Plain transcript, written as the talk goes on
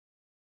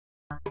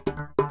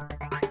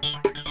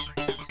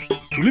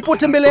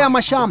Tulipotembelea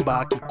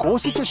mashamba,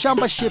 kikosi cha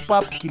Shamba Shape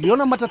Up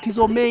kiliona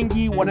matatizo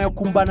mengi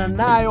wanayokumbana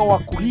nayo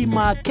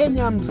wakulima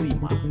Kenya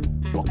mzima.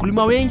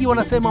 Wakulima wengi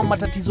wanasema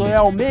matatizo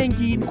yao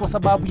mengi ni kwa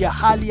sababu ya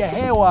hali ya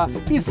hewa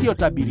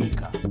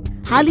isiyotabirika.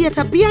 Hali ya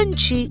tabia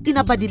nchi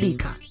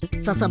inabadilika.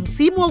 Sasa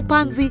msimu wa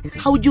upanzi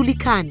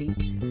haujulikani.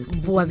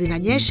 Mvua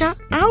zinanyesha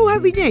au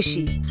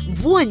hazinyeshi.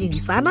 Mvua nyingi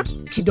sana,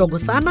 kidogo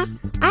sana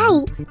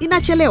au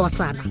inachelewa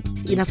sana.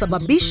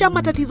 Inasababisha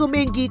matatizo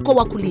mengi kwa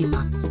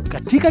wakulima.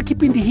 Katika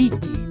kipindi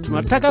hiki,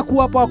 tunataka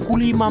kuwapa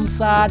wakulima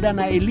msaada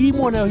na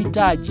elimu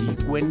wanayohitaji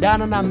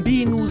kuendana na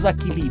mbinu za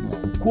kilimo,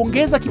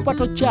 kuongeza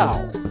kipato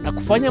chao na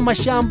kufanya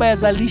mashamba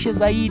yazalishe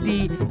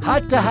zaidi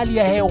hata hali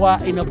ya hewa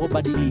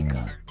inapobadilika.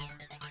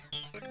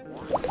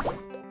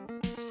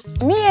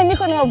 Mie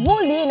niko na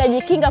mwavuli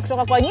najikinga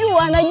kutoka kwa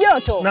jua na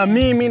joto. Na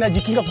mimi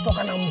najikinga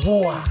kutoka na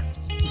mvua.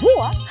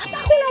 Mvua? Hapa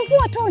hakuna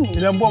mvua, Tony.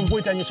 Niliambiwa mvua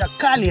itanyesha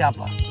kali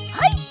hapa.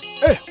 Hai!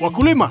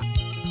 Wakulima,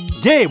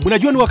 je,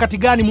 mnajua ni wakati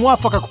gani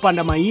mwafaka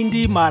kupanda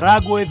mahindi,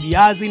 maharagwe,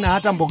 viazi na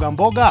hata mboga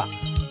mboga?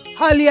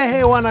 Hali ya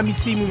hewa na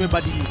misimu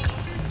imebadilika.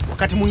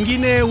 Wakati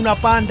mwingine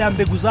unapanda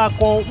mbegu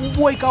zako,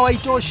 mvua ikawa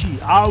haitoshi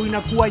au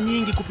inakuwa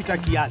nyingi kupita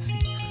kiasi.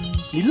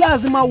 Ni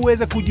lazima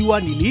uweze kujua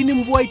ni lini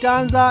mvua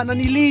itaanza na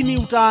ni lini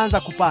utaanza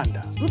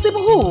kupanda. Msimu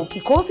huu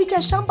kikosi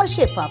cha Shamba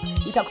Shape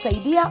Up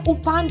itakusaidia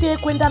upande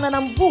kuendana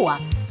na mvua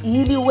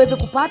ili uweze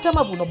kupata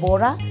mavuno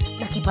bora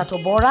na kipato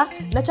bora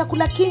na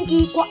chakula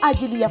kingi kwa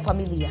ajili ya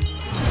familia.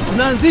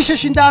 Tunaanzisha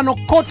shindano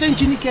kote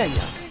nchini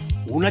Kenya.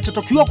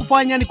 Unachotakiwa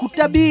kufanya ni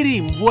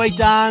kutabiri mvua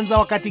itaanza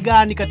wakati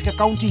gani katika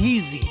kaunti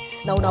hizi.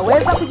 Na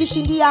unaweza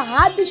kujishindia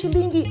hadi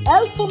shilingi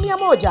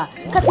 1,100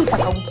 katika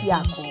kaunti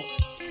yako.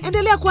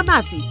 Endelea kuwa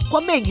nasi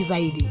kwa mengi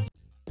zaidi.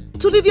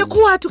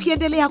 Tulivyokuwa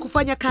tukiendelea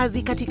kufanya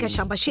kazi katika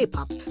Shamba Shape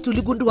Up,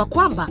 tuligundua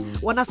kwamba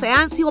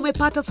wanasayansi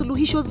wamepata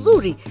suluhisho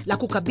zuri la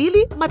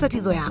kukabili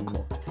matatizo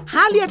yako.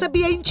 Hali ya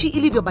tabia nchi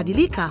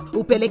ilivyobadilika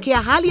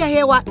hupelekea hali ya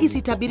hewa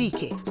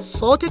isitabirike.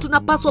 Sote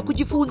tunapaswa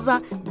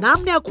kujifunza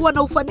namna ya kuwa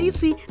na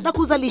ufanisi na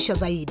kuzalisha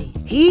zaidi.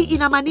 Hii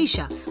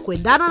inamaanisha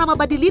kuendana na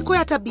mabadiliko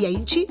ya tabia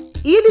nchi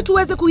ili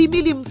tuweze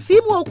kuhimili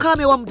msimu wa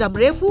ukame wa muda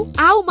mrefu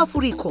au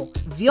mafuriko,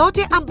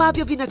 vyote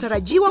ambavyo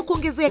vinatarajiwa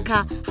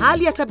kuongezeka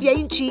hali ya tabia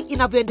nchi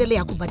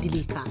inavyoendelea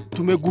kubadilika.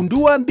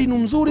 Tumegundua mbinu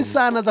nzuri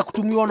sana za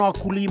kutumiwa na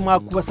wakulima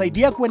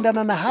kuwasaidia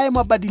kuendana na haya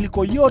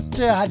mabadiliko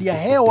yote ya hali ya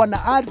hewa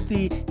na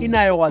ardhi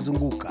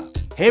inayowazunguka.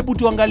 Hebu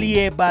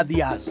tuangalie baadhi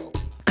yazo.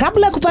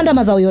 Kabla ya kupanda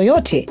mazao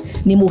yoyote,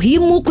 ni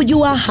muhimu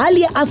kujua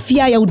hali ya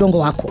afya ya udongo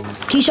wako.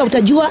 Kisha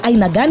utajua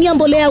aina gani ya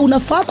mbolea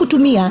unafaa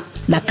kutumia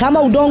na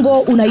kama udongo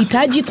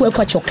unahitaji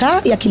kuwekwa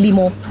chokaa ya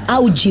kilimo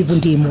au jivu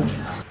ndimu.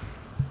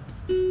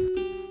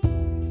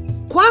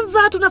 Kwanza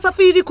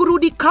tunasafiri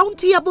kurudi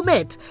kaunti ya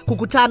Bomet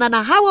kukutana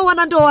na hawa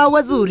wanandoa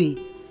wazuri.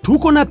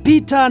 Tuko na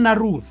Peter na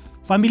Ruth,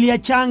 familia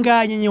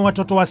changa yenye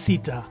watoto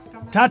 6.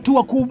 3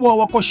 wakubwa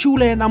wako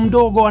shule na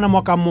mdogo ana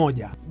mwaka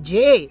 1.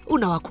 Je,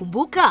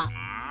 unawakumbuka?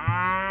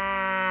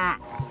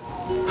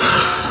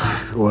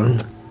 1,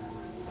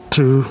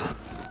 2,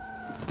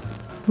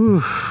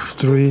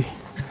 3,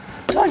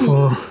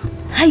 4.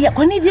 Haya,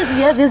 kwa nini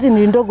viazi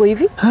ni ndogo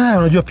hivi?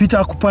 Unajua Peter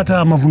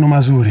hakupata mavuno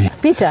mazuri.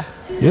 Peter?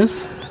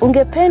 Yes?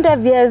 Ungependa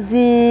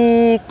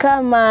viazi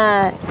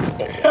kama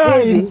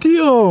hivi?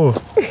 Ndio.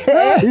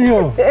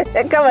 Hiyo.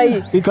 Kama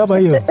hii. Kama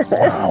hiyo.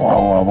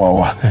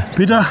 Wow.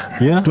 Peter,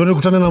 tuende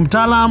kutana na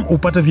mtaalamu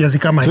upate viazi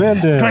kama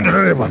hivi.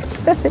 Twende bwana.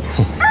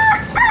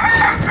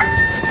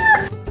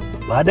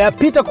 Baada ya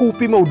Peter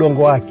kuupima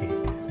udongo wake,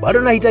 bado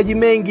anahitaji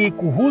mengi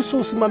kuhusu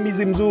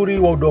usimamizi mzuri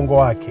wa udongo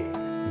wake.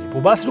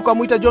 Ndipo basi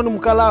tukamuita John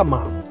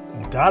Mkalama,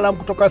 mtaalamu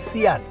kutoka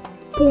Siani,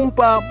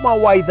 kumpa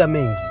mawaidha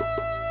mengi.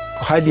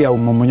 Hali ya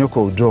mmomonyoko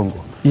wa udongo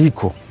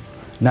iko,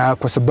 na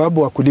kwa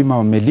sababu wakulima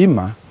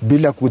wamelima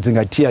bila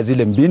kuzingatia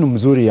zile mbinu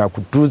mzuri ya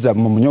kutunza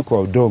mmomonyoko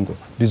wa udongo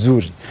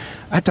vizuri,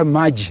 hata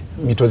maji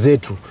mito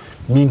zetu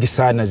mingi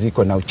sana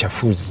ziko na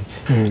uchafuzi.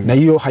 Na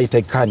hiyo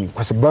haitakikani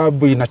kwa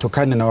sababu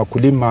inatokana na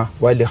wakulima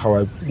wale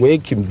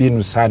hawaweki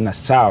mbinu sana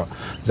sawa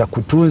za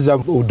kutunza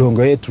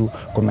udongo wetu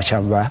kwa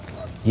mashamba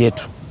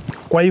yetu.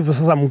 Kwa hivyo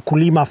sasa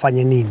mkulima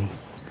afanye nini?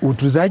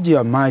 Utunzaji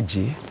wa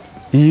maji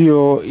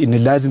hiyo ni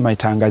lazima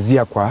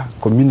itaangazia kwa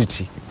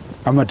community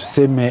ama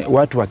tuseme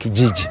watu wa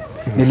kijiji.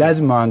 Ni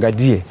lazima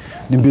waangalie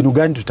ni mbinu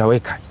gani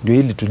tutaweka ndio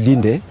ili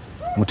tulinde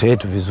mto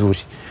yetu vizuri.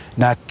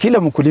 Na kila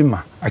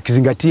mkulima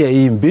akizingatia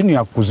hii mbinu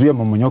ya kuzuia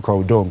mmomonyoko wa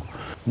udongo,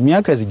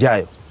 miaka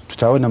zijayo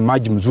tutaona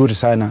maji mzuri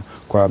sana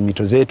kwa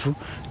mito zetu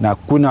na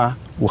kuna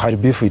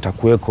uharibifu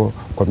itakuweko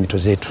kwa mito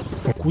zetu.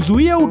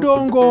 Kuzuia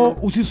udongo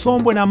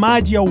usisombwe na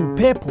maji au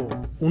upepo,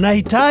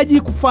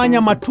 unahitaji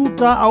kufanya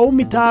matuta au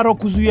mitaro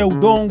kuzuia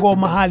udongo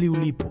mahali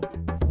ulipo.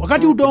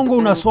 Wakati udongo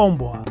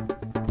unasombwa,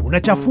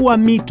 unachafua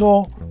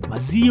mito,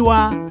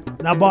 maziwa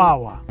na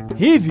bwawa.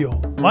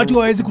 Hivyo, watu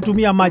hawawezi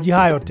kutumia maji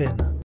hayo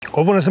tena. Kwa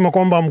hivyo unasema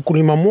kwamba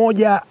mkulima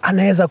mmoja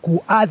anaweza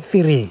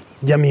kuathiri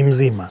jamii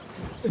mzima.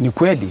 Ni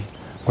kweli,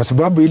 kwa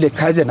sababu ile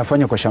kazi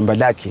anafanya kwa shamba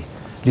lake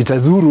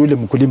litadhuru ule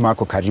mkulima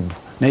wako karibu.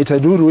 na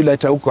itadhuru ile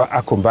hata huko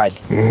ako mbali.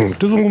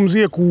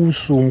 Tuzungumzie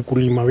kuhusu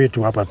mkulima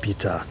wetu hapa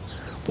Peter.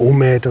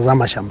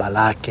 Umetazama shamba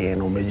lake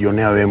na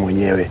umejionea wewe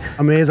mwenyewe.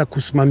 Ameweza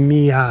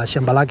kusimamia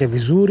shamba lake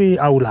vizuri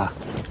au la?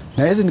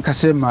 Naweza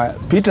nikasema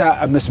Peter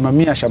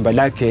amesimamia shamba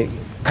lake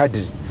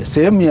kadri.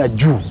 Sehemu ya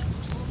juu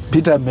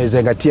Peter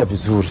amezingatia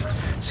vizuri.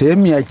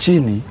 Sehemu ya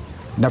chini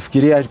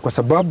nafikiria kwa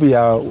sababu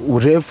ya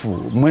urefu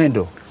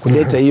mwendo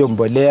kuleta hiyo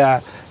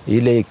mbolea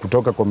ile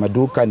kutoka kwa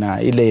maduka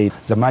na ile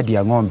zamadi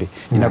ya ng'ombe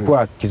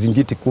inakuwa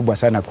kizingiti kubwa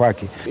sana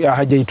kwake.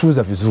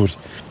 Hajaituza vizuri.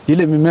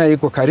 Ile mimea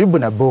iko karibu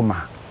na boma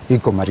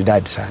iko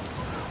maridadi sana.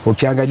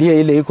 Ukiangalia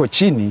ile iko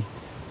chini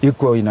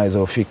iko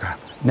inazofika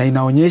na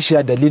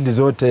inaonyesha dalili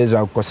zote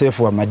za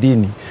ukosefu wa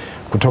madini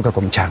kutoka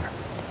kwa mchanga.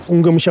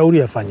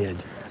 Ungemshauri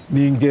afanyaje?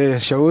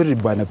 Ningeshauri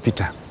bwana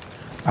Peter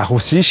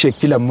ahusishe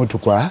kila mtu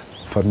kwa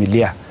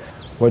familia.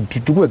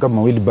 Tutukue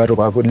kama wheelbarrow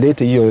kwa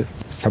kuleta hiyo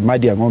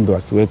samadi ya ng'ombe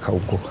wakiweka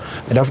huko.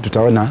 Alafu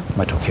tutaona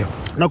matokeo.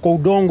 Na kwa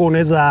udongo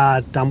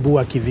unaweza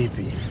tambua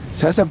kivipi?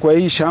 Sasa kwa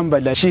hii shamba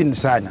la chini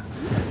sana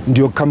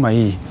ndio kama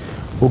hii.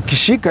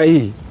 Ukishika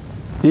hii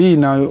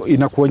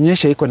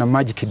inakuonyesha iko na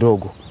maji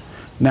kidogo.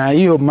 Na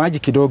hiyo maji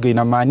kidogo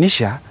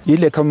inamaanisha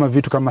ile kama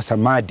vitu kama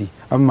samadi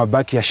ama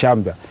mabaki ya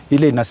shamba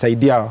ile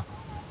inasaidia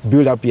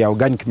build up ya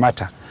organic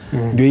matter.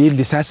 Ndio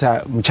ili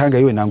sasa mchanga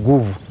iwe na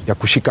nguvu ya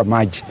kushika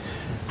maji.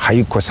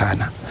 Haiko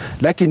sana.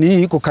 Lakini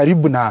hii iko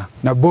karibu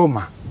na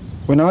boma.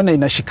 Unaona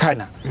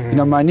inashikana.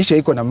 Inamaanisha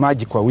iko na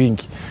maji kwa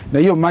wingi. Na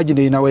hiyo maji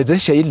ndio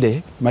inawezesha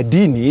ile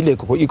madini ile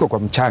iko kwa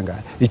mchanga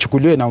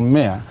ichukuliwe na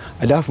mmea,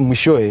 alafu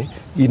mwishowe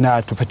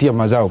inatupatia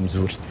mazao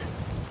mzuri.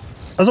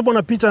 Sasa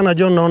bwana Peter na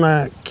John,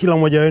 naona kila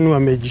mmoja wenu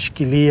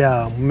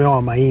amejishikilia mmea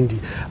wa mahindi.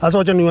 Sasa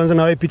wacha nianze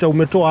na wewe Peter,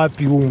 umetoa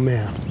wapi huu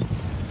mmea?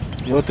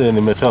 Yote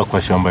nimetoa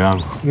kwa shamba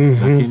yangu.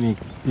 Lakini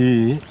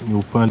hii ni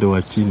upande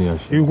wa chini ya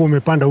shamba. Yuko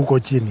umepanda huko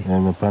chini.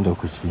 Nimepanda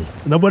huko chini.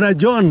 Na bwana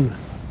John,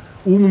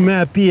 huu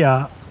mmea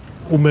pia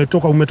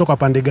umetoka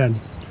pande gani?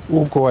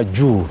 Uko wa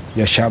juu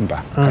ya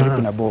shamba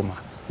karibu na boma.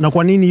 Na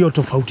kwa nini hiyo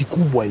tofauti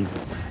kubwa hivi?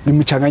 Ni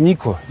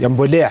mchanganyiko ya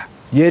mbolea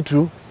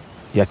yetu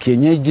ya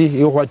kienyeji,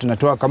 hiyo kwa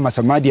tunatoa kama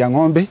samadi ya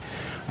ng'ombe,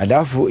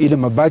 alafu ile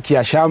mabaki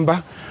ya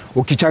shamba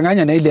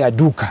ukichanganya na ile ya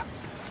duka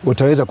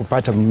utaweza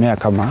kupata mmea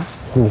kama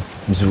huu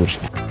mzuri.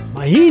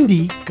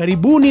 Mahindi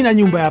karibuni na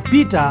nyumba ya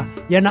Peter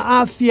yana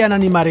afya na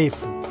ni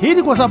marefu. Hii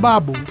ni kwa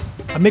sababu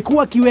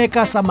amekuwa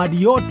akiweka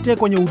samadi yote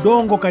kwenye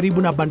udongo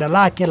karibu na banda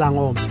lake la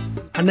ng'ombe.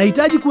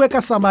 Anahitaji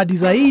kuweka samadi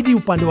zaidi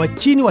upande wa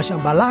chini wa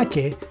shamba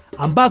lake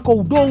ambako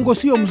udongo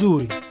sio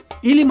mzuri,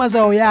 ili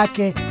mazao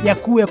yake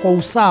yakue kwa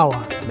usawa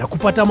na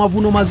kupata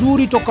mavuno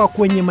mazuri toka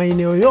kwenye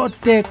maeneo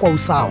yote kwa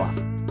usawa.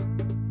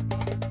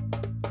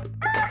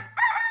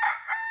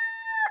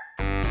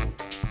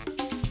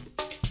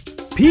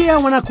 Pia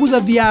wanakuza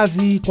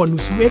viazi kwa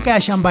nusu eka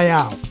ya shamba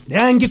yao,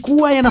 na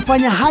yangekuwa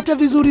yanafanya hata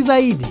vizuri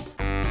zaidi.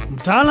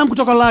 Mtaalamu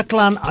kutoka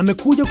Lackland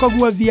amekuja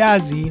kukagua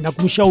viazi na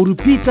kumshauri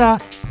Peter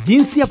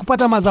jinsi ya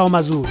kupata mazao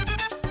mazuri.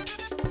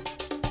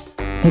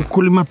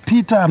 Mkulima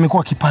Peter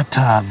amekuwa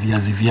akipata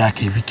viazi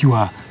vyake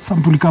vikiwa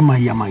sampuli kama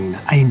hii ya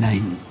aina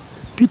hii.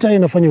 Peter,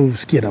 inafanya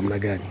usikie namna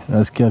gani?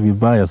 Nasikia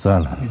vibaya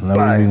sana.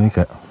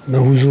 Na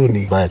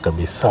huzuni. Baya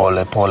kabisa.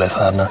 Pole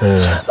sana.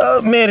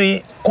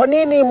 Mary, kwa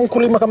nini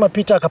mkulima kama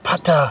Peter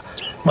akapata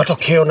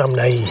matokeo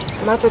namna hii?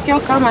 Matokeo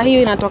kama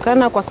hiyo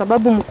inatokana kwa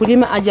sababu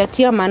mkulima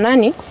hajatia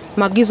manani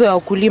maagizo ya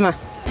ukulima.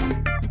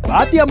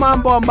 Baadhi ya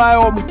mambo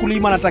ambayo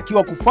mkulima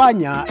anatakiwa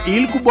kufanya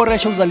ili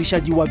kuboresha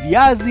uzalishaji wa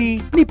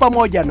viazi ni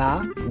pamoja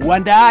na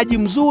uandaaji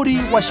mzuri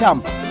wa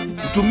shamba,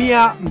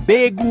 kutumia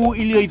mbegu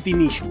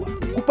iliyoidhinishwa,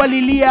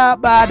 kupalilia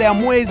baada ya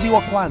mwezi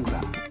wa kwanza,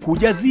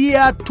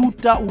 kujazia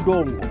tuta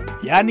udongo,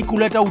 yaani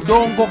kuleta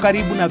udongo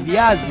karibu na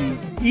viazi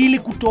ili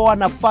kutoa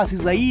nafasi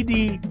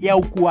zaidi ya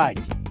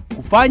ukuaji,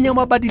 kufanya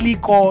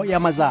mabadiliko ya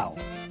mazao.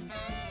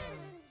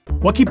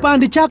 Kwa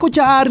kipande chako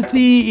cha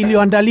ardhi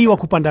iliyoandaliwa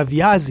kupanda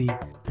viazi,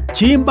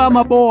 chimba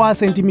maboa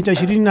sentimita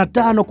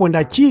 25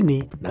 kwenda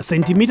chini na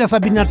sentimita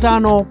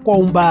 75 kwa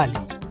umbali.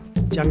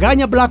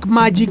 Changanya Black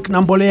Magic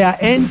na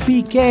mbolea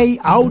NPK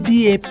au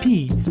DAP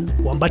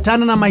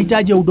kuambatana na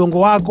mahitaji ya udongo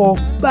wako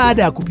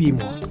baada ya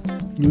kupimwa.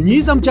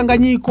 Nyunyiza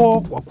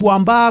mchanganyiko kwa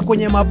kuambaa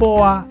kwenye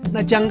maboa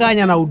na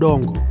changanya na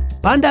udongo.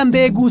 Panda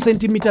mbegu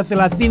sentimita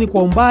 30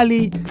 kwa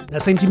umbali na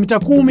sentimita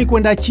 10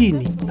 kwenda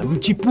chini na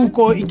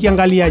mchipuko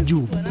ikiangalia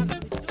juu.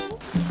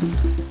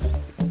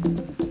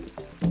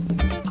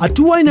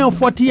 Hatua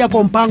inayofuatia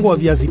kwa mpango wa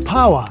viazi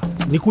power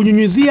ni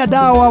kunyunyizia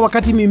dawa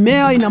wakati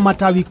mimea ina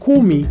matawi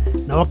 10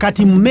 na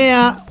wakati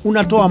mmea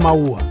unatoa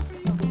maua.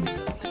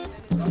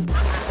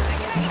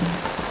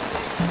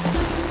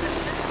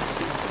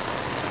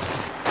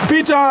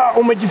 Peter,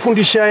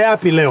 umejifundisha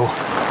yapi leo?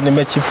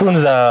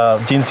 Nimejifunza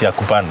jinsi ya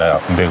kupanda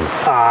mbegu.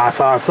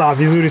 Sawa,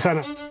 vizuri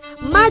sana.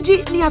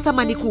 Maji ni ya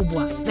thamani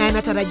kubwa na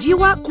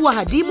yanatarajiwa kuwa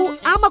hadimu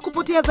ama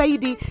kupotea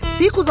zaidi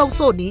siku za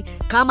usoni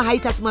kama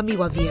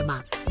haitasimamiwa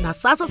vyema. Na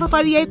sasa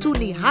safari yetu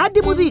ni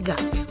hadi Muthiga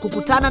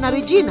kukutana na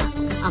Regina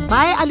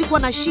ambaye alikuwa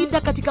na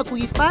shida katika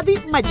kuhifadhi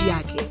maji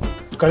yake.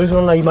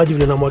 Karibu na maji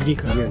vile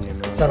yanamwagika.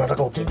 Pita,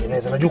 nataka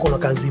utengeneze. Najua kuna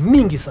kazi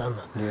mingi sana.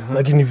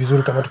 Lakini ni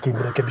vizuri kama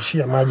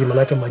tukirekebishia maji,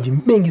 maana maji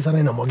mengi sana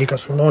inamwagika.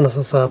 Unaona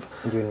sasa hapa.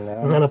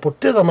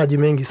 Anapoteza maji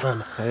mengi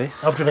sana.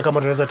 Alafu tuna kama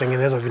tunaweza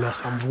tengeneza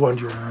vinasa mvua,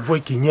 ndio mvua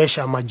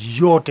ikinyesha maji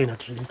yote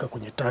inatiririka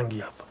kwenye tangi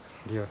hapa.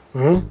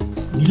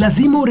 Ni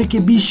lazima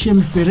urekebishe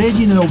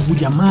mifereji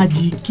inayovuja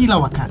maji kila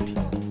wakati.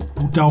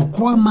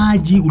 Utaokoa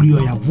maji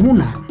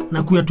uliyoyavuna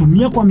na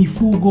kuyatumia kwa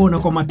mifugo na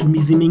kwa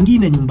matumizi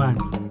mengine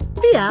nyumbani.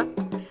 Pia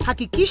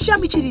hakikisha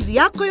michirizi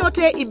yako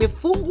yote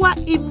imefungwa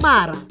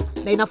imara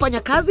na inafanya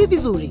kazi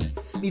vizuri.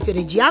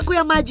 Mifereji yako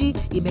ya maji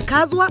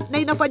imekazwa na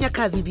inafanya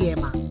kazi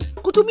vyema.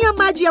 Kutumia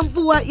maji ya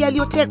mvua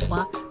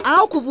yaliyotekwa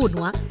au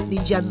kuvunwa ni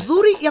njia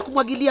nzuri ya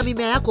kumwagilia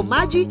mimea yako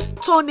maji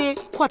tone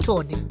kwa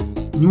tone.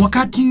 Ni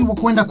wakati wa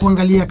kwenda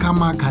kuangalia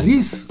kama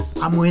Karis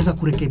ameweza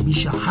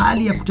kurekebisha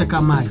hali ya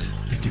kuteka maji.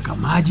 Viteka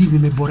maji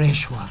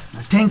vimeboreshwa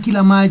na tenki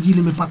la maji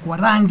limepakwa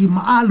rangi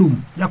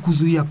maalum ya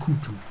kuzuia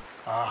kutu.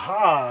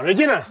 Aha,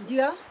 Regina.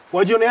 Ndio.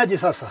 Wajioneaje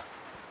sasa?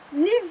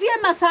 Ni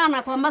vyema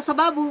sana kwa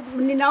sababu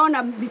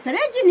ninaona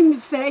mifereji ni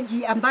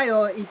mifereji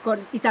ambayo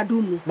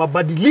itadumu.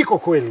 Mabadiliko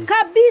kweli.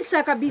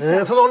 Kabisa.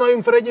 Sasa unaona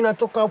mfereji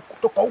inatoka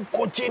kutoka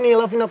huko chini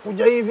alafu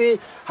inakuja hivi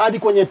hadi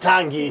kwenye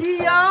tangi.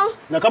 Ndio.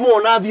 Na kama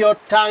unavyo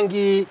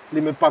tangi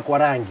limepakwa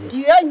rangi.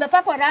 Ndio,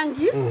 imepakwa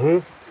rangi.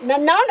 Na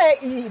naona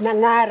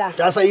inang'ara.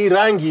 Sasa hii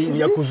rangi ni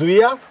ya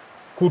kuzuia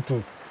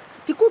kutu.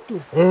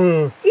 Kikutu.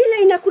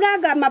 Ile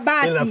inakulaga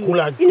mabati.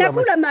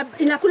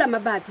 Inakula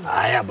mabati.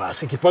 Haya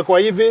basi, kipakwa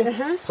hivi,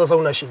 sasa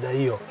una shida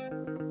hiyo.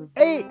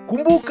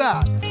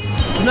 Kumbuka,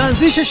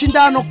 tunaanzisha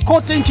shindano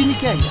kote nchini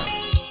Kenya.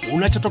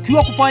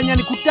 Unachotakiwa kufanya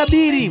ni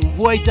kutabiri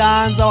mvua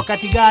itaanza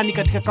wakati gani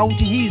katika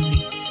kaunti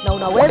hizi. Na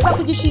unaweza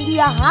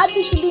kujishindia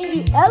hadi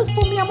shilingi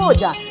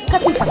 1,100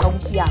 katika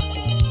kaunti yako.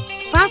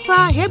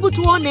 Sasa hebu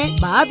tuone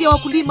baadhi ya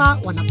wakulima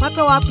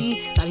wanapata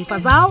wapi taarifa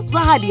zao za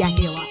hali ya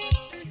hewa.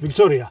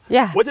 Victoria,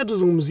 wacha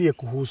tuzungumzie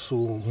kuhusu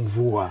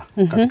mvua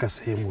katika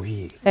sehemu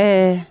hii.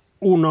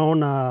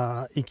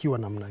 Unaona ikiwa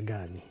namna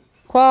gani?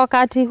 Kwa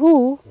wakati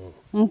huu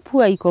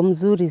mvua iko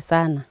mzuri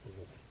sana.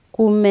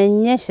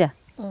 Kumenyesha.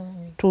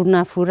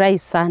 Tunafurahi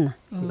sana.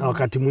 Na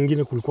wakati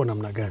mwingine kulikuwa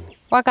namna gani?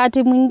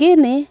 Wakati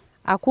mwingine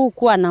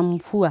hakukuwa na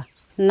mvua.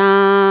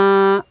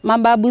 Na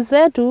mababu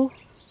zetu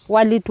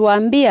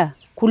walituambia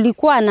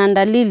kulikuwa na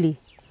dalili.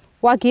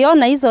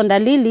 Wakiona hizo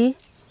dalili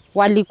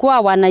walikuwa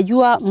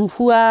wanajua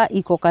mvua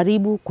iko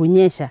karibu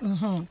kunyesha.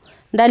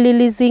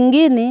 Dalili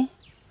zingine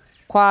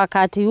kwa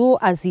wakati huu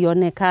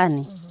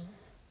hazionekani.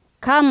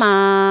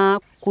 Kama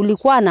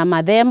kulikuwa na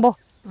madhembo,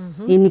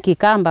 ini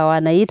Kikamba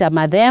wanaita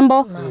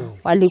madhembo,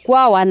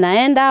 walikuwa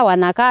wanaenda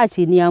wanakaa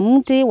chini ya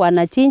mti,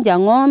 wanachinja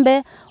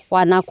ng'ombe,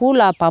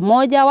 wanakula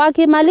pamoja,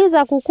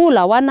 wakimaliza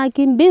kukula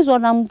wanakimbizwa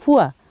na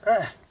mvua.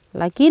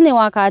 Lakini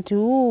wakati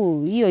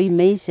huu hiyo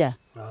imeisha.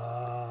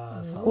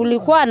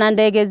 Kulikuwa na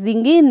ndege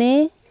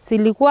zingine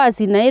zilikuwa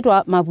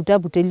zinaitwa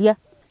mabutabutelia.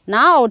 Na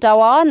hao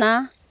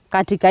utawaona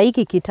katika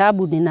hiki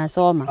kitabu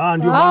ninasoma.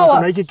 Ndio maana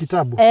kuna hiki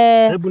kitabu.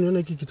 Hebu nione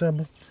hiki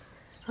kitabu.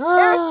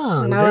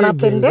 Na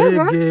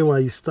wanapendeza. Ndege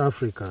wa East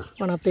Africa.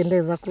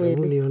 Wanapendeza kweli.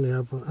 Hebu nione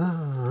hapa.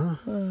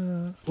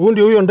 Huyu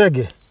ndio huyo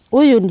ndege?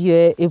 Huyu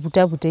ndio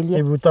ebutabutelia.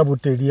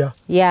 Ebutabutelia.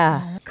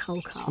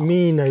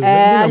 Mimi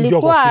na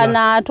alikuwa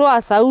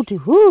anatoa sauti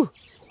hu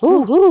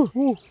hu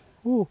hu.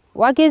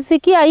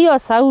 Wakisikia hiyo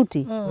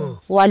sauti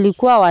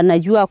walikuwa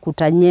wanajua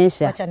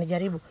kutanyesha. Acha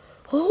nijaribu.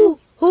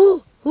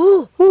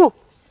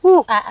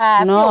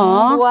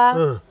 No.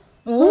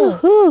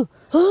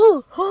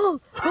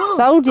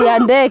 Sauti ya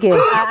ndege.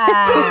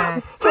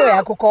 Sio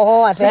ya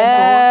kukohoa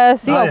tena.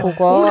 Sio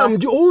kukohoa.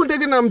 Huyu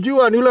ndege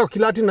namjua ni yule wa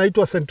Kilatini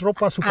anaitwa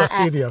Centropa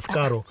supercilius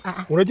Caro.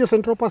 Unajua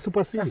Centropa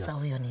supercilius? Sasa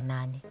huyo ni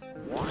nani?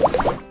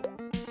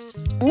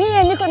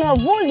 Mie niko na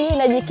mwavuli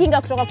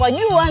najikinga kutoka kwa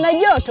jua na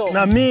joto.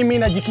 Na mimi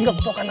najikinga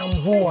kutoka na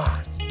mvua.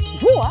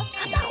 Mvua?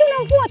 Hakuna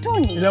mvua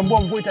Tony.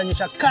 Niliambiwa mvua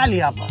itanyesha kali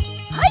hapa.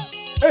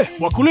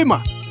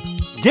 Wakulima,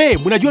 je,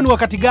 mnajua ni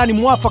wakati gani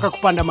mwafaka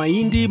kupanda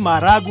mahindi,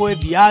 maharagwe,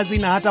 viazi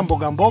na hata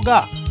mboga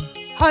mboga?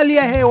 Hali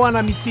ya hewa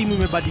na misimu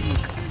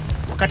imebadilika.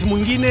 Wakati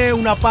mwingine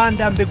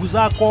unapanda mbegu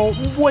zako,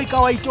 mvua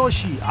ikawa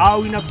haitoshi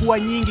au inakuwa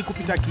nyingi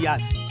kupita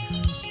kiasi.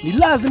 Ni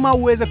lazima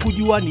uweze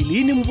kujua ni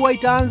lini mvua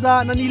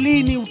itaanza na ni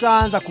lini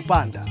utaanza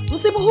kupanda.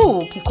 Msimu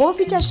huu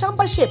kikosi cha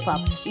Shamba Shepa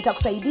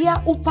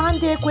itakusaidia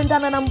upande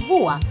kuendana na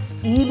mvua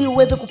ili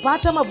uweze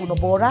kupata mavuno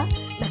bora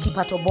na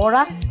kipato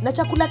bora na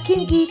chakula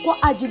kingi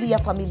kwa ajili ya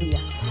familia.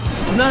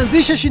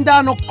 Tunaanzisha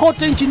shindano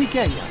kote nchini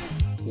Kenya.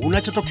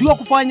 Unachotakiwa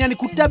kufanya ni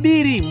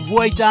kutabiri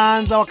mvua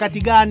itaanza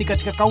wakati gani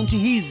katika kaunti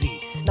hizi.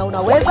 Na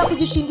unaweza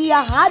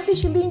kujishindia hadi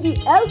shilingi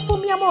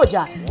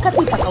 1,100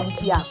 katika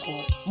kaunti yako.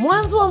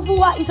 Mwanzo wa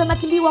mvua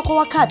itanakiliwa kwa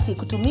wakati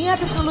kutumia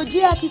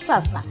teknolojia ya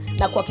kisasa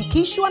na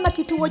kuhakikishwa na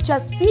kituo cha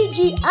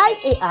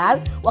CGIAR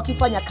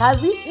wakifanya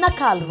kazi na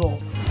KALRO.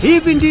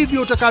 Hivi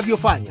ndivyo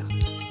utakavyofanya.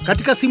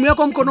 Katika simu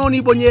yako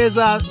mkononi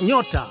bonyeza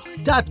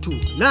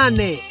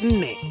 *384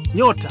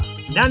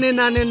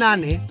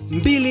 *888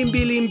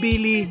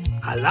 222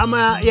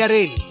 alama ya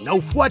reli na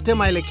ufuate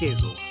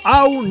maelekezo.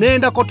 Au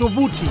nenda kwa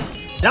tovuti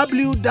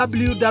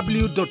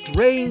www.rain.win.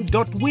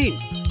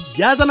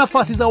 Jaza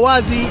nafasi za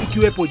wazi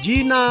ikiwepo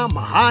jina,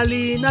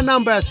 mahali na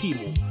namba ya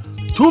simu.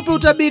 Tupe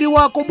utabiri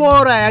wako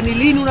bora, yani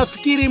lini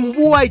unafikiri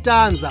mvua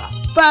itaanza.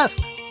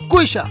 Bas,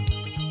 kwisha.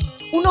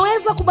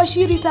 Unaweza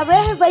kubashiri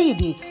tarehe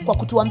zaidi kwa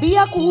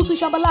kutuambia kuhusu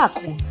shamba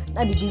lako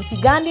na ni jinsi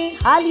gani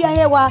hali ya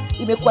hewa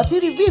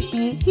imekuathiri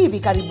vipi hivi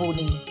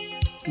karibuni.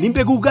 Ni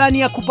mbegu gani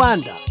ya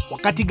kupanda,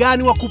 wakati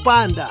gani wa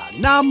kupanda,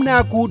 namna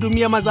ya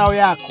kuhudumia mazao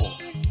yako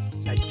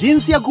na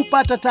jinsi ya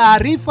kupata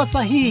taarifa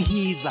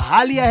sahihi za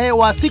hali ya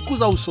hewa siku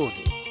za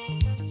usoni.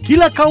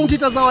 Kila kaunti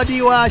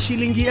itazawadiwa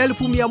shilingi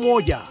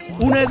 1,100.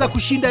 Unaweza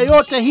kushinda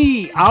yote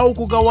hii au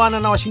kugawana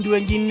na washindi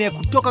wengine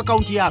kutoka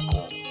kaunti yako.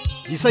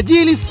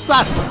 Jisajili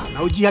sasa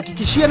na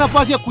ujihakikishie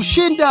nafasi ya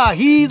kushinda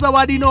hii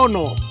zawadi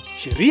nono.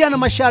 Sheria na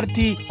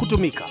masharti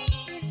kutumika.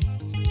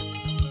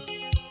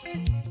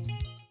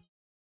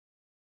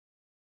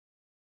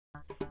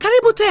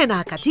 Karibu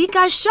tena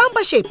katika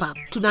Shamba Shape Up.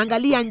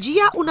 Tunaangalia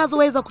njia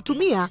unazoweza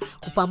kutumia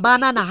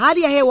kupambana na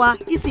hali ya hewa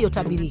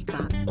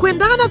isiyotabirika.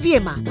 Kuendana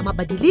vyema na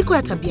mabadiliko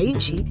ya tabia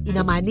nchi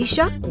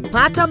inamaanisha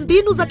kupata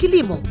mbinu za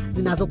kilimo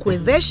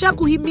zinazokuwezesha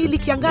kuhimili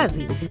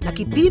kiangazi na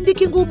kipindi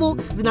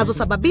kigumu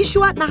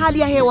zinazosababishwa na hali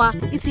ya hewa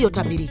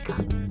isiyotabirika.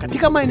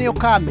 Katika maeneo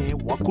kame,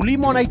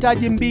 wakulima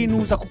wanahitaji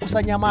mbinu za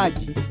kukusanya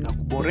maji na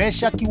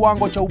kuboresha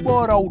kiwango cha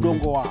ubora wa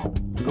udongo wao.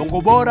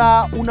 Udongo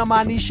bora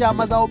unamaanisha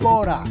mazao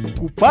bora.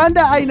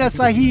 Kupanda aina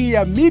sahihi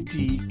ya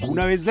miti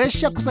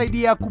kunawezesha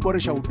kusaidia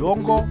kuboresha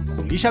udongo,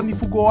 kulisha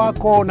mifugo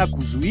wako na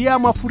kuzuia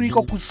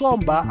mafuriko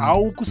kusomba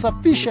au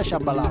kusafisha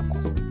shamba lako.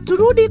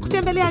 Turudi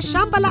kutembelea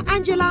shamba la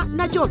Angela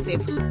na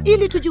Joseph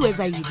ili tujue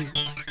zaidi.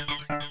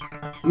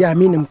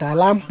 Mimi ni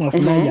mtaalamu wa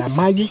ufunaji ya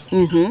maji.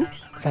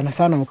 Sana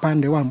sana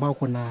upande wa ambao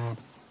kuna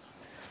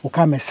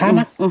ukame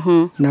sana.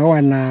 Na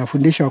huwa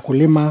nafundisha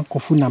wakulima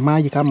kufuna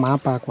maji kama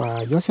hapa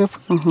kwa Joseph.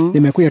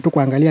 Nimekuja tu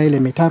kuangalia ile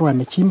mitaro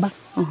amechimba.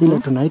 Ile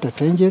tunaita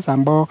trenches,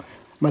 ambao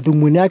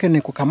madhumuni yake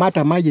ni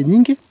kukamata maji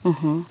nyingi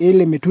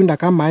ili mitunda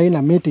kama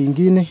haina miti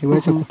ingine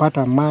iweze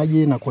kupata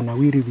maji na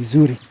kunawiri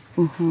vizuri.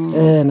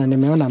 Na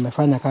nimeona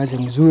amefanya kazi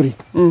mzuri.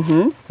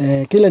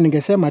 Kile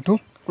ningesema tu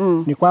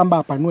ni kwamba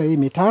apanue hii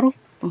mitaro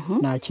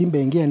na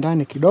achimbe ingie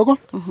ndani kidogo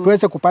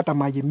tuweze kupata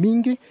maji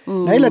mingi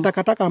na ile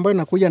takataka ambayo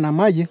inakuja na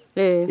maji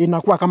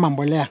inakuwa kama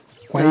mbolea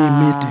kwa hii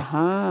miti.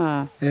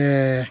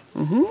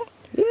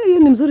 Hiyo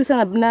ni mzuri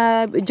sana.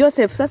 Na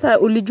Joseph, sasa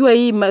ulijua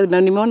hii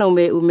na nimeona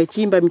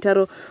umechimba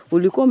mitaro,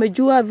 ulikuwa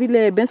umejua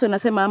vile Benson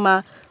anasema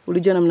ama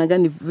ulijua namna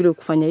gani vile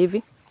kufanya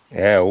hivi?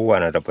 Huwa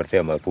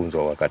anatapatia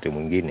mafunzo wakati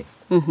mwingine.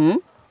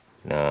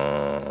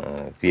 Na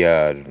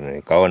pia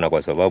kaona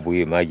kwa sababu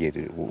hii maji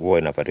huwa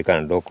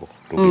inapatikana ndoko,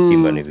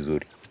 tukichimba ni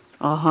vizuri.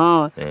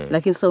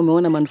 Lakini sasa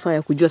umeona manufaa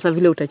ya kujua sasa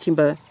vile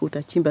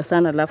utachimba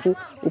sana alafu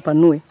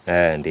upanue.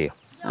 Ndio.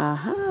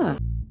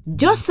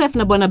 Joseph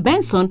na Bwana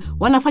Benson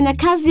wanafanya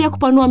kazi ya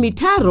kupanua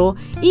mitaro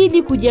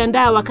ili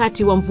kujiandaa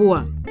wakati wa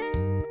mvua.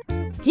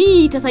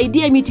 Hii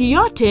itasaidia miti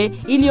yote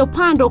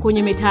iliyopandwa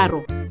kwenye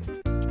mitaro.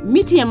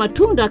 Miti ya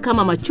matunda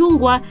kama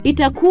machungwa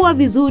itakuwa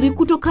vizuri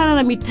kutokana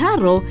na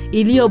mitaro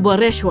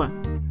iliyoboreshwa.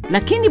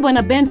 Lakini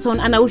Bwana Benson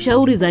ana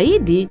ushauri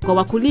zaidi kwa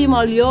wakulima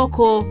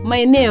walioko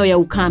maeneo ya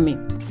ukame.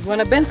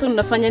 Bwana Benson,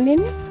 unafanya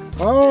nini?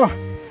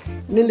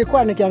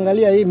 Nilikuwa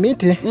nikiangalia hii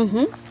miti.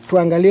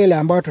 Tuangalie ile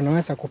ambayo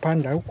tunaweza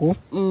kupanda huku.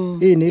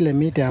 Hii ni ile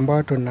miti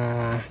ambayo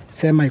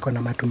tunasema iko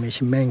na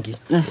matumishi mengi.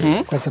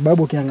 Kwa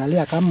sababu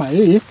ukiangalia kama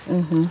hii,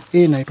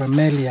 hii inaitwa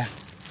melia.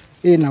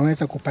 Hii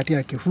inaweza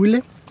kupatia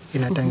kivuli,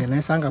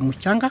 inatengeneza anga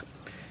mchanga,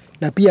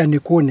 na pia ni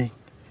kuni.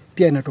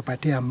 Pia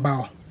inatupatia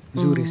mbao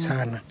nzuri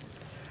sana.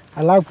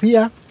 Alafu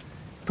pia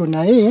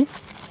tuna hii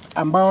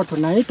ambao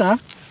tunaita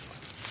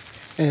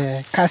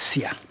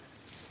kasia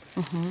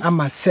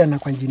ama sena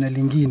kwa jina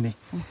lingine.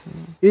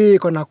 Hii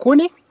iko na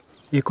kuni,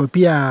 iko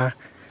pia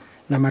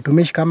na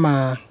matumishi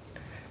kama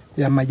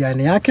ya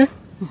majani yake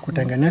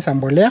kutengeneza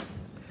mbolea,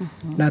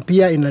 na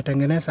pia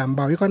inatengeneza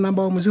mbao. Iko na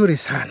mbao mzuri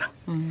sana.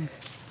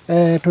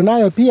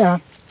 Tunayo pia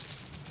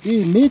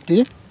hii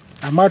miti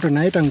ambao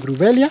tunaita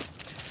nguruvelia,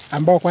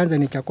 ambao kwanza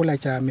ni chakula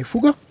cha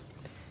mifugo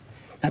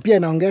na pia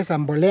inaongeza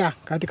mbolea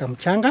katika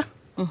mchanga.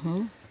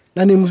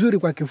 Na ni mzuri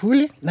kwa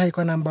kivuli na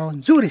iko na mbao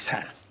nzuri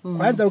sana.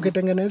 Kwanza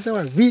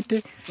ukitengenezewa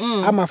viti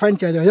ama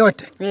furniture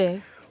yoyote,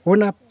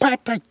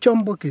 unapata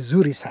chombo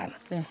kizuri sana.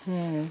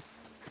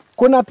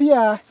 Kuna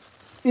pia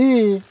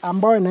hii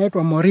ambayo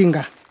inaitwa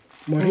moringa.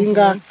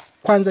 Moringa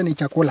kwanza ni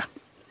chakula.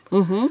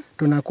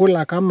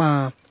 Tunakula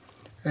kama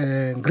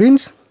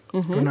greens,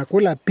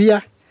 tunakula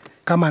pia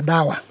kama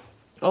dawa.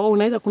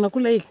 Unaweza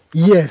kunakula hili?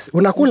 Yes,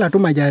 unakula tu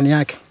majani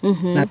yake.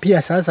 Na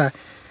pia sasa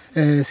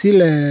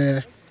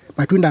zile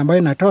matunda ambayo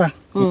inatoa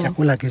ni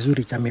chakula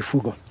kizuri cha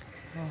mifugo.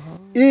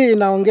 Hii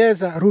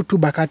inaongeza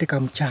rutuba katika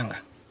mchanga.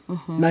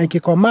 Na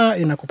ikikomaa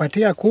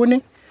inakupatia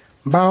kuni,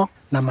 mbao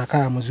na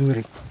makaa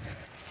mzuri.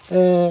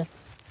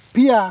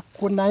 Pia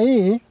kuna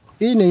hii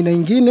ni aina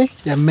nyingine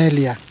ya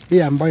melia.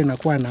 Hii ambayo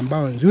inakuwa na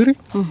mbao nzuri,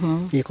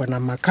 iko na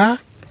makaa,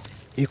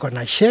 iko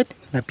na shade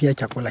na pia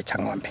chakula cha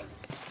ng'ombe.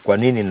 Kwa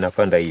nini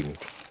ninapanda hii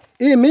miti?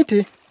 Hii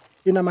miti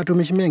ina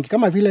matumishi mengi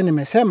kama vile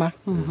nimesema.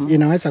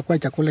 Inaweza kuwa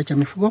chakula cha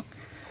mifugo,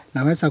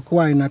 naweza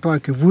kuwa inatoa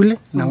kivuli,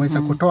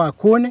 naweza kutoa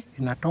kuni,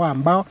 inatoa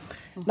mbao,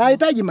 na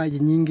hitaji maji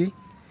nyingi.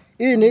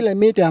 Hii ni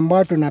ile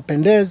ambayo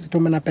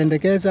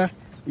tunapendekeza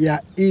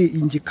ya hii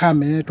inji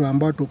kame yetu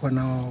ambayo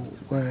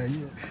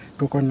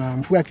tuko na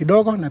mvua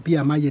kidogo na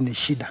pia maji ni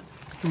shida.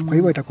 Kwa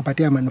hivyo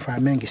itakupatia manufaa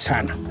mengi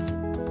sana.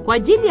 Kwa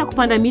ajili ya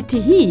kupanda miti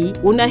hii,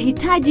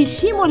 unahitaji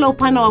shimo la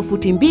upana wa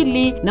futi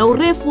 2 na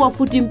urefu wa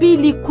futi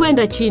 2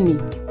 kwenda chini.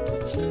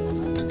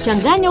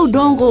 Changanya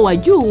udongo wa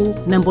juu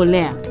na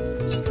mbolea.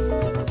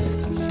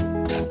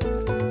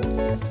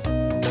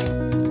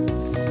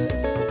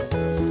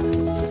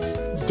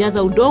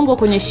 Jaza udongo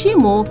kwenye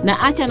shimo na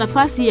acha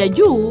nafasi ya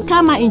juu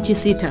kama inchi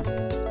 6.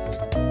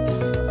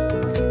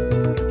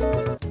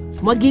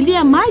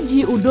 Mwagilia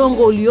maji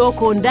udongo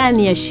ulioko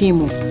ndani ya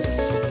shimo.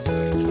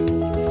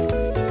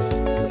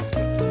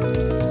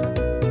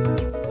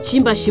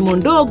 Chimba shimo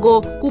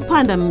ndogo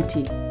kupanda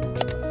mti.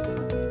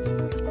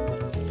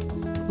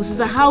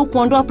 Usisahau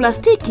kuondoa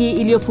plastiki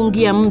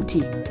iliyofungia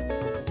mti.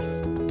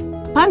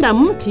 Panda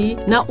mti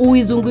na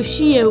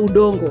uizungushie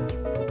udongo.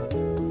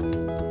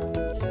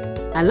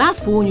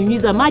 Alafu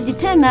nyunyiza maji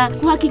tena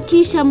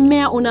kuhakikisha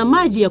mmea una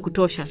maji ya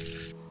kutosha.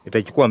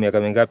 Itachukua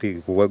miaka mingapi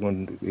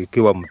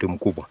ikiwa mti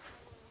mkubwa?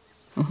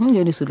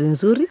 Hiyo ni swali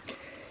nzuri.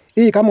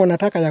 Hii kama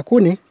unataka ya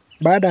kuni,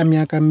 baada ya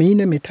miaka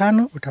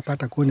 4-5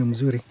 utapata kuni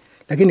mzuri.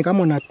 Lakini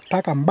kama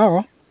unataka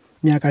mbao,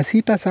 miaka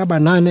 6, 7,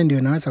 8 ndio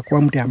inaweza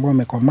kuwa mti ambao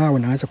umekomaa,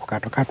 unaweza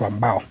kukatwa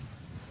mbao.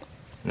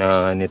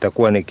 Na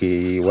nitakuwa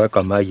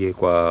nikiweka maji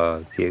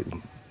kwa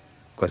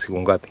siku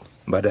ngapi?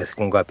 Baada ya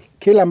siku ngapi?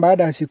 Kila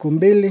baada ya siku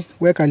 2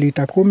 weka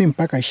lita 10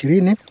 mpaka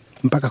 20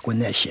 mpaka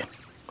kunyesha.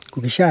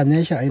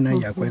 Kukishanyesha aina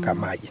ya kuweka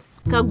maji.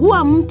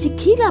 Kagua mti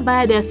kila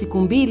baada ya siku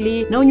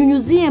 2 na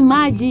unyunyuzie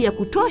maji ya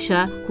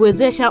kutosha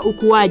kuwezesha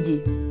ukuaji.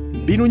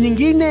 Mbinu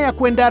nyingine ya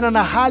kuendana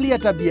na hali ya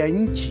tabia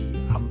nchi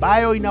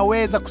ambayo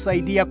inaweza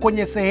kusaidia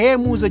kwenye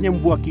sehemu zenye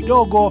mvua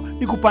kidogo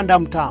ni kupanda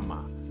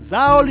mtama,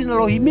 zao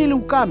linalohimili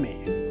ukame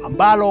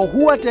ambalo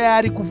huwa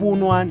tayari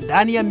kuvunwa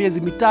ndani ya miezi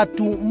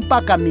 3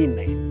 mpaka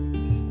 4.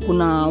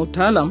 Kuna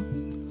utaalamu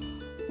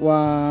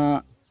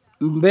wa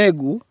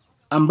mbegu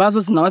ambazo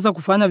zinaweza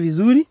kufanya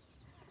vizuri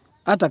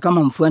hata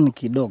kama mvua ni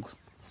kidogo.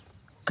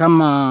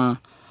 Kama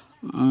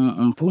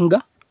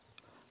mpunga,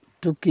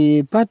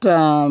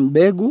 tukipata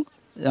mbegu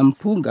ya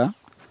mpunga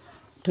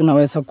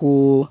tunaweza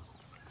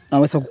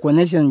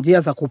kukuonyesha njia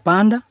za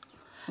kupanda,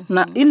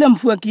 na ile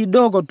mvua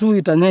kidogo tu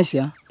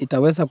itanyesha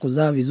itaweza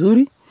kuzaa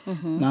vizuri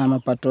na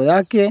mapato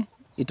yake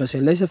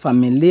itosheleze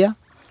familia.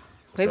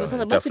 Kwa hivyo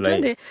sasa basi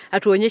twende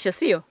atuonyeshe,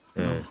 sio?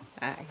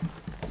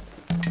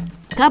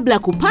 Kabla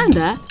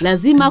kupanda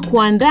lazima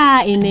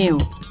kuandaa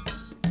eneo.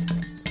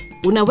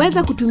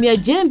 Unaweza kutumia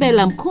jembe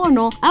la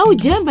mkono au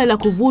jembe la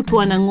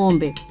kuvutwa na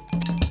ng'ombe.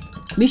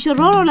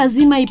 Mishororo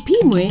lazima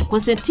ipimwe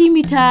kwa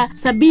sentimita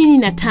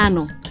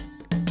 75.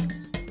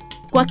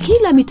 Kwa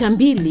kila mita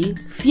 2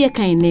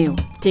 fyeka eneo.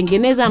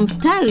 Tengeneza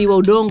mstari wa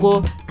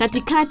udongo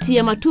katikati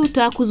ya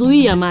matuta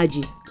kuzuia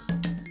maji.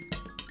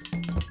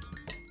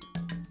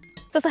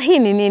 Sasa hii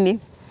ni nini?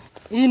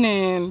 Hii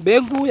ni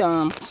mbegu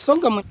ya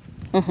sorghum.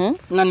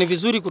 Na ni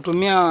vizuri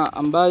kutumia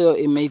ambayo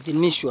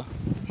imeidhinishwa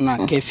na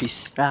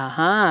KEFIS.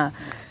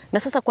 Na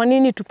sasa kwa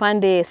nini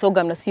tupande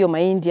sorghum na sio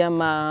mahindi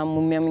ama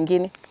mmea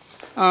mwingine?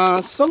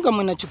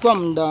 Sorghum inachukua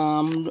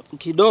muda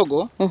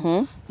kidogo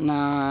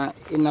na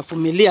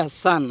inavumilia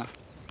sana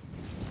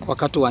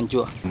wakati wa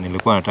jua.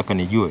 Nilikuwa nataka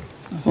nijue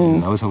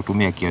naweza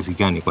kutumia kiasi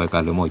gani kwa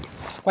ekari moja?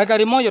 Kwa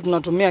ekari moja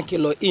tunatumia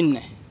kilo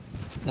 4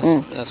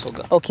 ya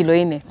sorghum. Kilo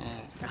 4.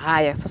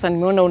 Haya, sasa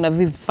nimeona una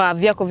vifaa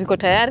vyako viko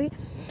tayari.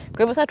 Kwa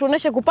hivyo sasa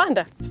tuoneshe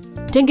kupanda.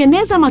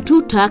 Tengeneza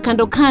matuta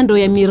kando kando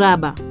ya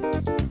miraba.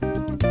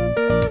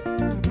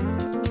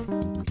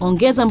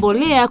 Ongeza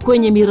mbolea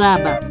kwenye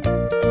miraba.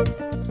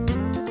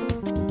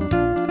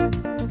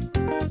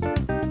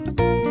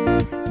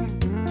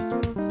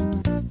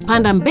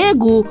 Panda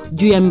mbegu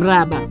juu ya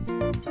mraba.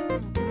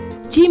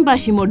 Chimba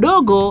shimo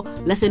dogo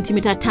la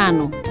sentimita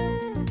 5.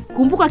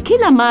 Kumbuka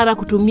kila mara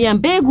kutumia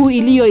mbegu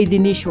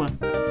iliyoidhinishwa.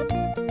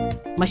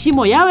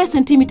 Mashimo yawe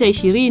sentimita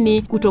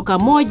 20 kutoka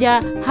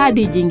moja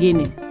hadi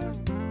jingine.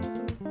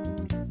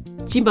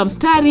 Chimba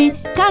mstari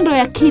kando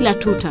ya kila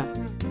tuta.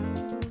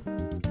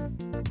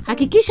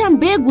 Hakikisha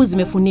mbegu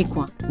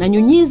zimefunikwa na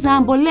nyunyiza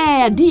mbolea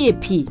ya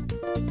DAP.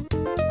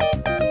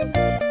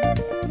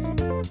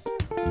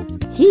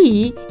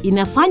 Hii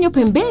inafanywa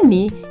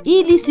pembeni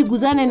ili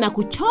siguzane na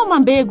kuchoma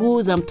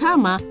mbegu za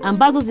mtama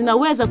ambazo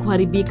zinaweza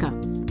kuharibika.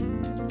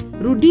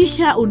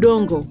 Rudisha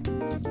udongo.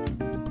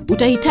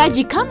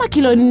 Utahitaji kama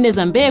kilo 4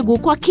 za mbegu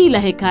kwa kila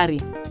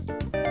hekari.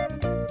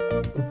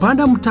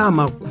 Kupanda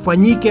mtama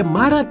kufanyike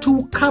mara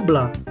tu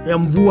kabla ya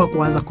mvua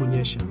kuanza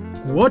kunyesha.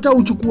 Kuota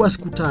huchukua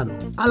siku 5,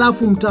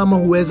 alafu mtama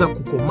huweza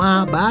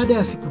kukomaa baada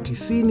ya siku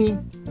 90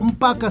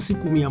 mpaka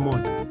siku 100.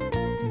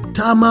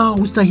 Mtama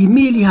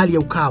hustahimili hali ya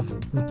ukavu,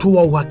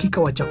 hutoa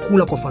uhakika wa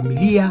chakula kwa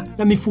familia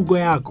na mifugo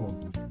yako.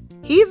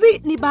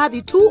 Hizi ni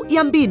baadhi tu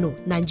ya mbinu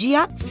na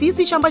njia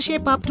sisi Shamba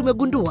Shape Up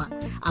tumegundua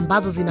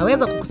ambazo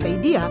zinaweza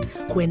kukusaidia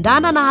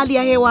kuendana na hali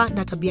ya hewa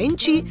na tabia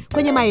nchi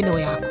kwenye maeneo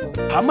yako.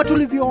 Kama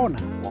tulivyoona,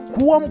 kwa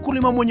kuwa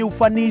mkulima mwenye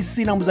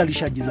ufanisi na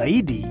mzalishaji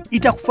zaidi,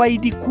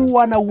 itakufaidi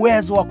kuwa na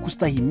uwezo wa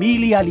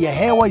kustahimili hali ya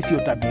hewa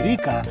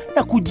isiyotabirika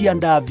na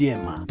kujiandaa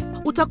vyema.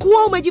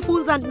 Utakuwa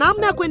umejifunza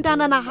namna ya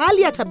kuendana na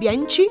hali ya tabia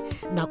nchi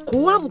na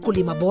kuwa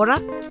mkulima bora,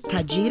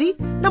 tajiri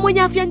na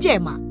mwenye afya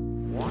njema.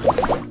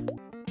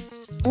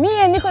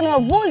 Mie niko na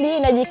mwavuli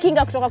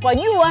najikinga kutoka kwa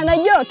jua na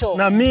joto.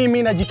 Na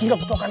mimi najikinga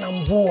kutoka na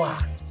mvua.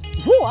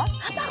 Mvua?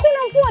 Hapa hakuna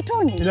mvua,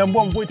 Tony.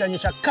 Niliambiwa mvua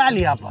itanyesha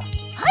kali hapa.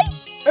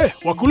 Hai.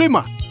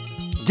 Wakulima,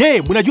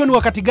 je, mnajua ni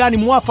wakati gani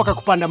mwafaka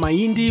kupanda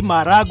mahindi,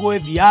 maharagwe,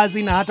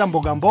 viazi na hata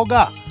mboga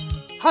mboga?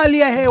 Hali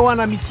ya hewa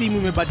na misimu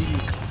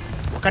imebadilika.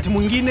 Wakati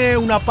mwingine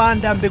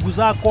unapanda mbegu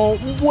zako,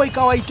 mvua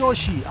ikawa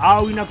haitoshi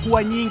au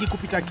inakuwa nyingi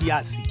kupita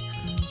kiasi.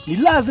 Ni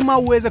lazima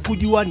uweze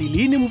kujua ni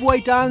lini mvua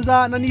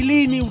itaanza na ni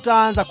lini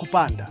utaanza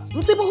kupanda.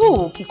 Msimu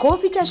huu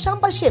kikosi cha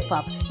Shamba Shape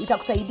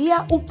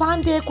itakusaidia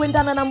upande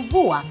kuendana na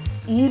mvua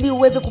ili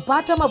uweze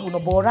kupata mavuno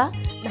bora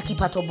na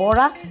kipato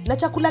bora na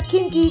chakula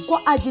kingi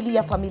kwa ajili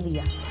ya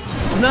familia.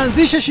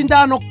 Tunaanzisha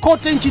shindano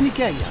kote nchini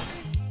Kenya.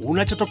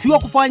 Unachotakiwa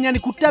kufanya ni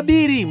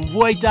kutabiri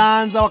mvua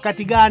itaanza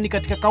wakati gani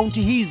katika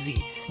kaunti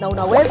hizi. Na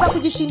unaweza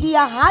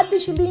kujishindia hadi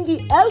shilingi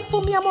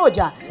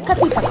 1,100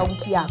 katika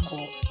kaunti yako.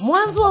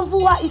 Mwanzo wa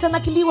mvua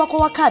itanakiliwa kwa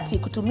wakati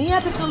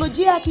kutumia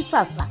teknolojia ya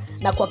kisasa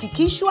na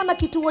kuhakikishwa na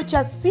kituo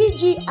cha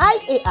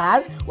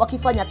CGIAR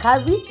wakifanya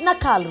kazi na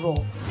KALRO.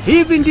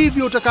 Hivi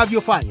ndivyo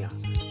utakavyofanya.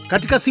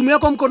 Katika simu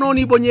yako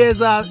mkononi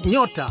bonyeza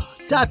 *384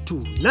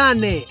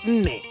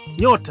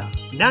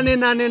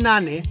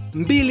 *888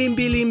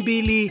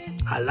 222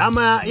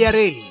 alama ya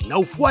reli na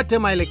ufuate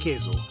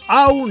maelekezo,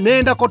 au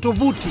nenda kwa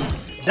tovuti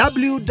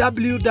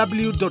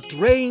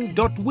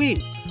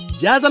www.rain.win.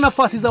 Jaza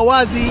nafasi za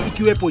wazi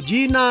ikiwepo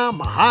jina,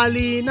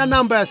 mahali na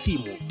namba ya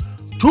simu.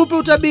 Tupe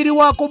utabiri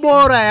wako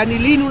bora, yani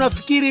lini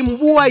unafikiri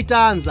mvua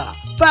itaanza.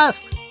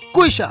 Bas,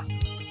 kwisha.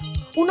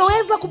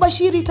 Unaweza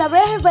kubashiri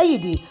tarehe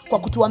zaidi kwa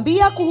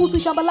kutuambia kuhusu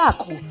shamba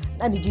lako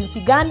na ni jinsi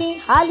gani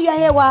hali ya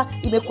hewa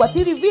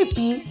imekuathiri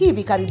vipi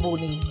hivi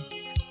karibuni.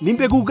 Ni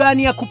mbegu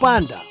gani ya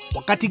kupanda,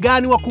 wakati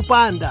gani wa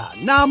kupanda,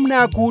 namna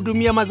ya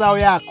kuhudumia mazao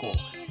yako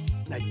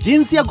na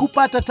jinsi ya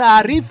kupata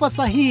taarifa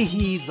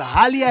sahihi za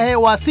hali ya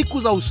hewa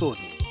siku za usoni.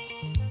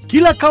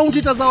 Kila kaunti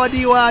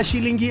itazawadiwa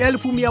shilingi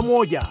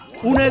 1,100.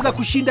 Unaweza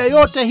kushinda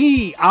yote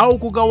hii au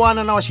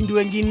kugawana na washindi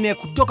wengine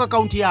kutoka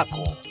kaunti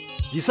yako.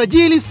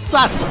 Jisajili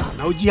sasa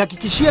na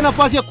ujihakikishie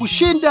nafasi ya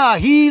kushinda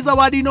hii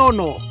zawadi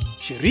nono.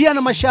 Sheria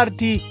na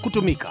masharti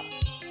kutumika.